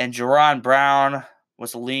 And Jerron Brown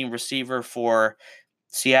was the leading receiver for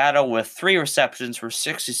Seattle with 3 receptions for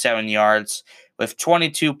 67 yards, with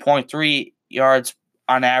 22.3 yards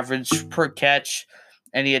on average per catch,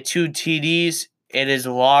 and he had 2 TDs, and his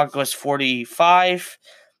log was 45,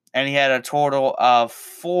 and he had a total of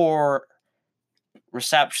 4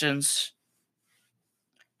 receptions.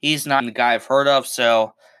 He's not the guy I've heard of,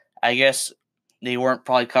 so I guess they weren't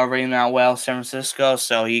probably covering that well, San Francisco,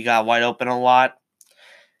 so he got wide open a lot.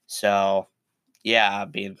 So, yeah, I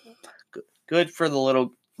mean, good for the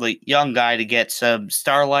little young guy to get some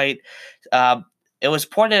starlight. It was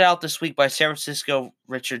pointed out this week by San Francisco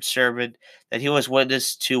Richard Sherman that he was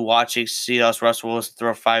witness to watching Seattle's Russell Wilson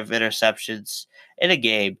throw 5 interceptions in a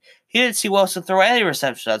game. He didn't see Wilson throw any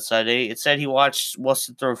receptions on Sunday. Instead, he watched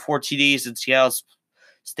Wilson throw 4 TDs and Seattle's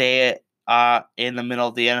stay in the middle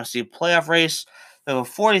of the NFC playoff race. They were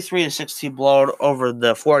 43-16 blown over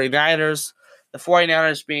the 49ers. The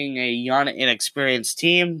 49ers being a young, inexperienced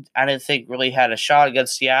team, I didn't think really had a shot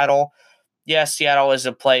against Seattle. Yes, Seattle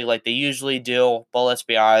isn't playing like they usually do, but let's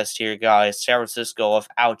be honest here, guys. San Francisco,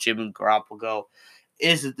 without Jimmy Garoppolo,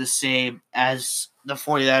 isn't the same as the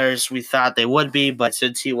 49ers we thought they would be, but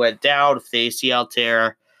since he went down with the ACL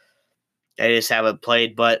tear, they just haven't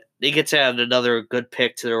played. But they get to add another good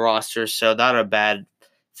pick to the roster, so not a bad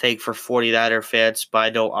thing for 49er fans, but I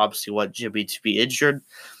don't obviously want Jimmy to be injured.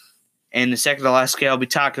 And the second to last game I'll be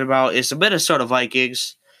talking about is the Minnesota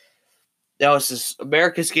Vikings. That was this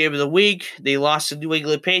America's game of the week. They lost to New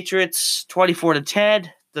England Patriots 24-10.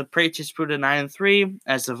 The Patriots proved to 9-3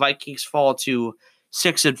 as the Vikings fall to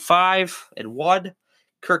 6-5-1.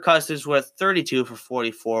 Kirk Cousins with 32 for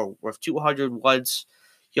 44 with 201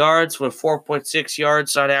 yards with 4.6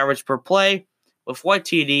 yards on average per play, with 1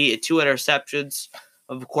 TD and 2 interceptions,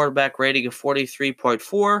 of a quarterback rating of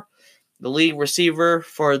 43.4. The leading receiver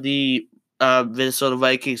for the Minnesota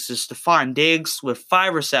Vikings is Stephon Diggs with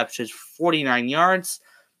 5 receptions, 49 yards,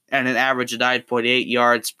 and an average of 9.8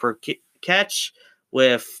 yards per catch,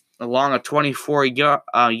 with a long of 24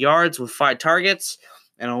 yards with 5 targets.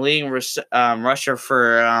 And a leading rusher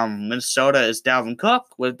for Minnesota is Dalvin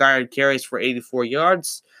Cook with 9 carries for 84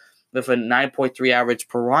 yards, with a 9.3 average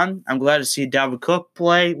per run. I'm glad to see Dalvin Cook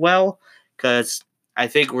play well, because I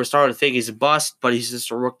think we're starting to think he's a bust, but he's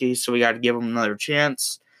just a rookie, so we got to give him another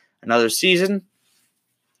chance, another season.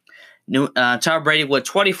 Tom Brady went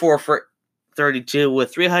 24 for 32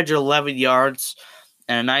 with 311 yards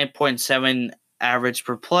and a 9.7 average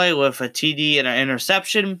per play, with a TD and an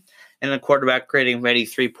interception, and a quarterback rating rating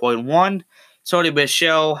 3.1. Sony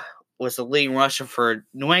Michel was the leading rusher for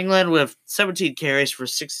New England with 17 carries for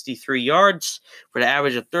 63 yards for an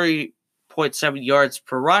average of 30.7 yards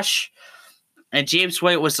per rush. And James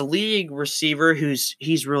White was the leading receiver,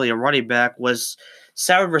 he's really a running back, was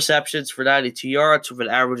 7 receptions for 92 yards with an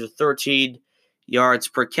average of 13 yards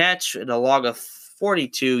per catch and a log of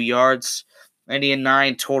 42 yards, and he had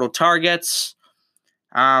 9 total targets.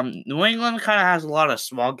 New England kind of has a lot of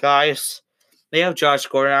small guys. They have Josh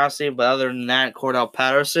Gordon, honestly, but other than that, Cordell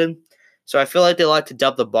Patterson. So I feel like they like to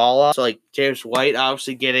dump the ball off. So, like, James White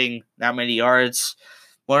obviously getting that many yards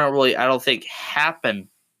won't really, I don't think, happen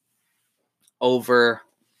over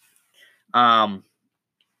in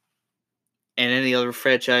any other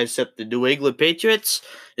franchise except the New England Patriots.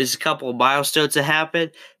 There's a couple of milestones that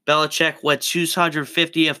happened. Belichick went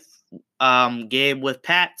 250th game with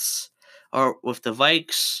Pats, or with the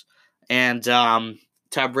Vikes, and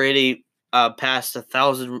Tom Brady passed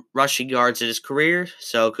 1,000 rushing yards in his career,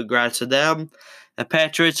 so congrats to them. The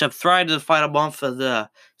Patriots have thrived in the final month of the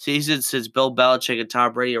season since Bill Belichick and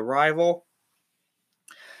Tom Brady arrival.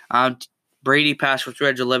 Brady passed for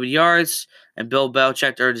 311 yards, and Bill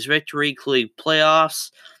Belichick earned his victory, including playoffs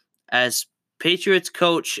as Patriots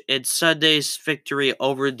coach in Sunday's victory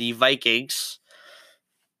over the Vikings.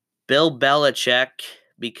 Bill Belichick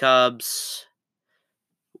becomes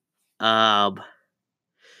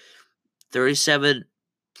 37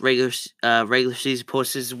 regular season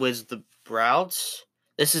postseason wins the Browns.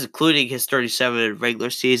 This is including his 37 regular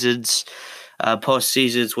seasons,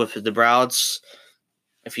 postseasons with the Browns.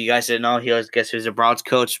 If you guys didn't know, he was a Browns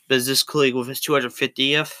coach. Business colleague with his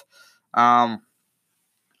 250th.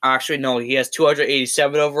 Actually, no, he has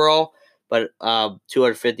 287 overall, but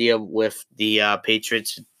 250 with the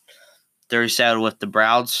Patriots, 37 with the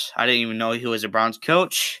Browns. I didn't even know he was a Browns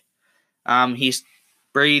coach. He's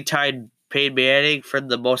Brady tied Peyton Manning for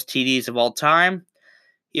the most TDs of all time.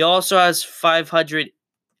 He also has 508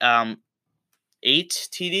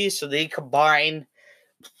 TDs, so they combine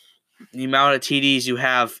the amount of TDs you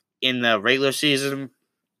have in the regular season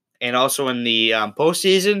and also in the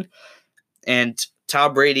postseason. And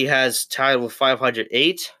Tom Brady has tied with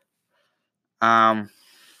 508.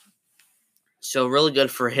 So really good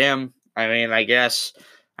for him. I mean, I guess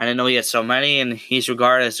I didn't know he had so many, and he's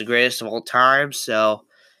regarded as the greatest of all time. So,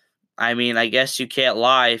 I mean, I guess you can't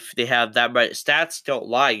lie if they have that many. Stats don't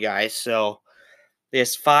lie, guys. So, he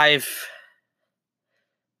has 5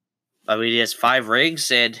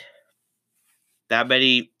 rings and that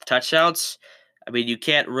many touchdowns. I mean, you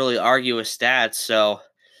can't really argue with stats. So,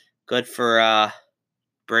 good for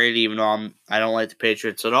Brady, even though I don't like the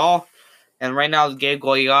Patriots at all. And right now, the game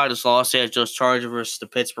going on is Los Angeles Chargers versus the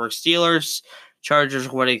Pittsburgh Steelers.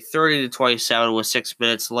 Chargers winning 30-27 with 6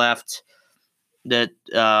 minutes left.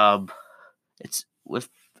 It's with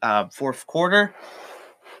fourth quarter.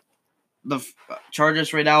 The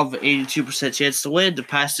Chargers right now have an 82% chance to win. The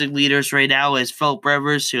passing leaders right now is Philip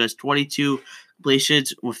Rivers, who has 22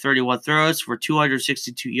 completions with 31 throws for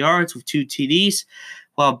 262 yards with 2 TDs,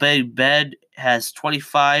 while Ben has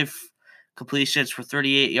 25 completions for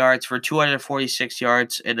 38 yards for 246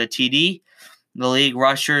 yards and a TD. The league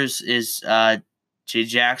rushers is Jay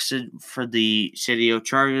Jackson for the San Diego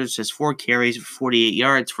Chargers has 4 carries for 48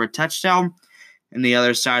 yards for a touchdown. And the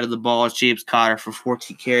other side of the ball is James Conner for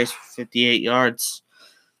 14 carries for 58 yards.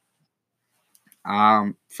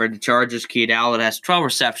 For the Chargers, Keenan Allen has 12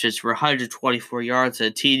 receptions for 124 yards and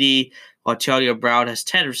a TD, while Antonio Brown has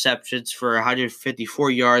 10 receptions for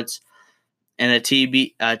 154 yards and a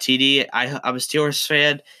TD. I'm a Steelers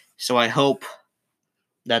fan, so I hope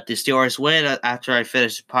that the Steelers win. After I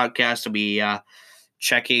finish the podcast, I'll be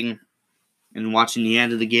checking and watching the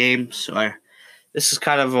end of the game. So this is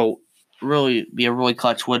kind of a really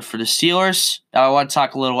clutch win for the Steelers. Now I want to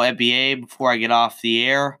talk a little NBA before I get off the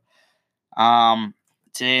air.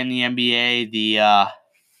 Today in the NBA, the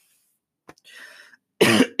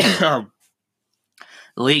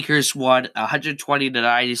Lakers won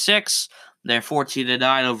 120-96. They're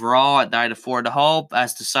 14-9 overall at 9-4 at home,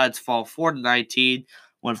 as the Suns fall 4-19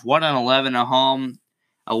 with 1-11 at home.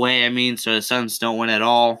 Away, I mean, so the Suns don't win at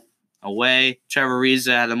all away. Trevor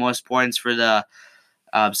Ariza had the most points for the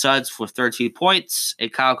Suns with 13 points,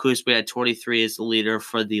 and Kyle Kuzma had 23 as the leader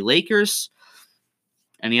for the Lakers.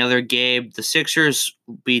 Any other game, the Sixers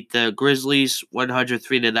beat the Grizzlies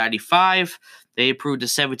 103-95. They improved to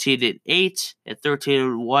 17-8 and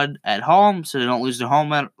 13-1 at home, so they don't lose their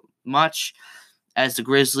home much. As the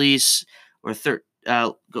Grizzlies were fall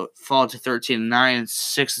to 13-9 and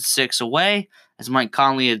 6-6 away. As Mike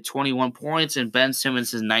Conley had 21 points and Ben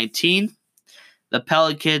Simmons has 19. The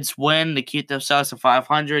Pelicans win to keep themselves to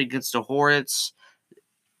 500 against the Hornets.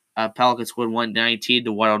 Pelicans win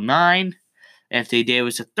 119-109. Anthony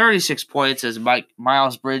Davis had 36 points as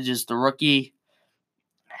Miles Bridges, the rookie,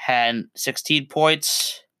 had 16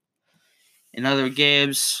 points. In other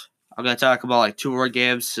games, I'm going to talk about 2 more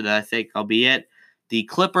games, and I think I'll be it. The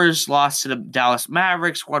Clippers lost to the Dallas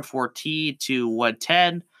Mavericks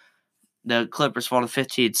 114-110. The Clippers fall to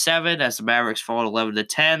 15-7 as the Mavericks fall to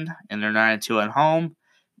 11-10, and they're 9-2 at home.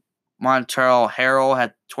 Montrezl Harrell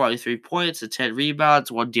had 23 points and 10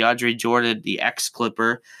 rebounds, while DeAndre Jordan, the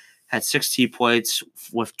ex-Clipper, had 16 points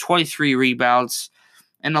with 23 rebounds.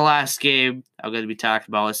 In the last game I'm going to be talking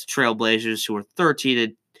about is the Trailblazers, who were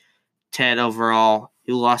 13-10 overall,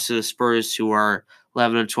 who lost to the Spurs, who are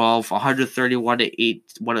 11-12,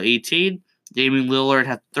 131-118. Damian Lillard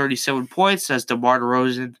had 37 points, as DeMar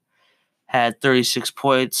DeRozan had 36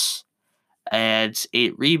 points and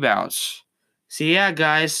 8 rebounds. So yeah,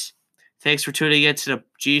 guys, thanks for tuning in to the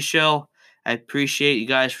G Show. I appreciate you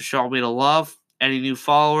guys for showing me the love. Any new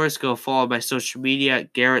followers, go follow my social media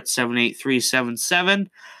at Garrett78377.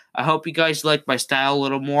 I hope you guys like my style a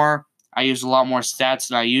little more. I use a lot more stats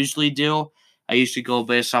than I usually do. I usually go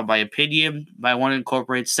based on my opinion, but I want to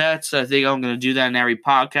incorporate stats. So I think I'm going to do that in every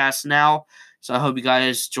podcast now. So I hope you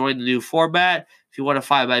guys join the new format. If you want to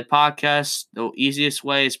find my podcast, the easiest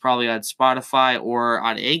way is probably on Spotify or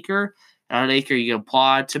on Anchor. And on Anchor, you can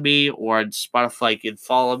apply to me, or on Spotify, you can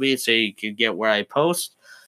follow me so you can get where I post.